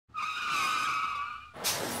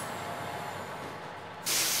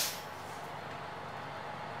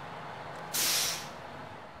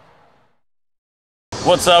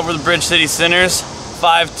What's up with the Bridge City Sinners?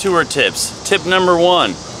 5 tour tips. Tip number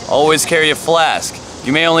 1, always carry a flask.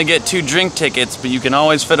 You may only get 2 drink tickets, but you can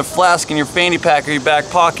always fit a flask in your fanny pack or your back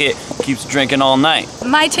pocket. Keeps drinking all night.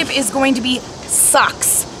 My tip is going to be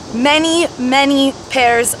socks. Many, many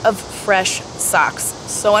pairs of fresh socks.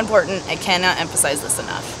 So important, I cannot emphasize this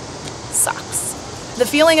enough. Socks. The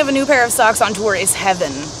feeling of a new pair of socks on tour is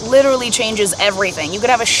heaven. Literally changes everything. You could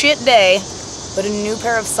have a shit day, but a new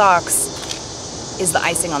pair of socks is the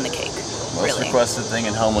icing on the cake. Most requested thing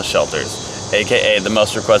in homeless shelters, aka the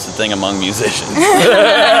most requested thing among musicians.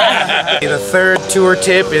 The third tour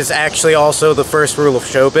tip is actually also the first rule of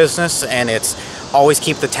show business, and it's always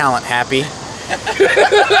keep the talent happy.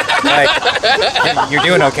 Like, you're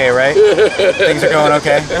doing okay, right? Things are going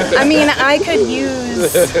okay? I mean, I could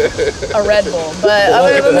use a Red Bull, but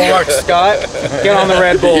other than that... Scott, get on the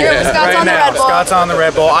Red Bull Scott's right on the now. Red Bull. Scott's on the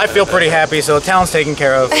Red Bull. I feel pretty happy, so the talent's taken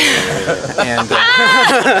care of. And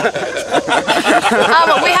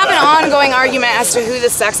we have an ongoing argument as to who the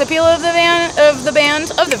sex appeal of the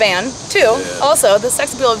van too. Also, the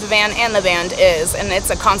sex appeal of the van and the band is, and it's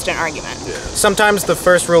a constant argument. sometimes the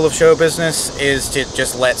first rule of show business is to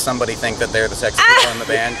just let somebody think that they're the sex appeal in the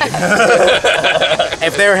band.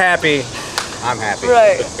 If they're happy, I'm happy.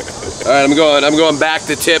 Right. All right, I'm going back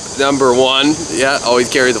to tip number 1. Yeah,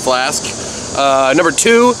 always carry the flask. Number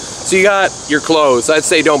 2, so you got your clothes. I'd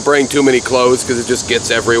say don't bring too many clothes because it just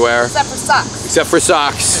gets everywhere. Except for socks. Except for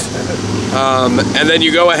socks. And then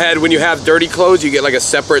you go ahead, when you have dirty clothes, you get like a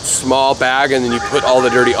separate small bag, and then you put all the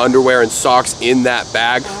dirty underwear and socks in that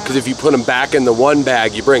bag, because if you put them back in the one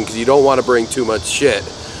bag you bring, because you don't want to bring too much shit,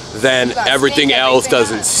 then everything else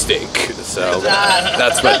doesn't stink. So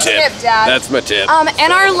that's my tip. That's my tip.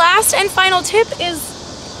 And our last and final tip is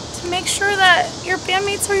to make sure that your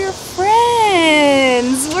bandmates are your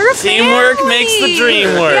friends. We're a Teamwork family. makes the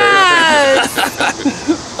dream work. Yes.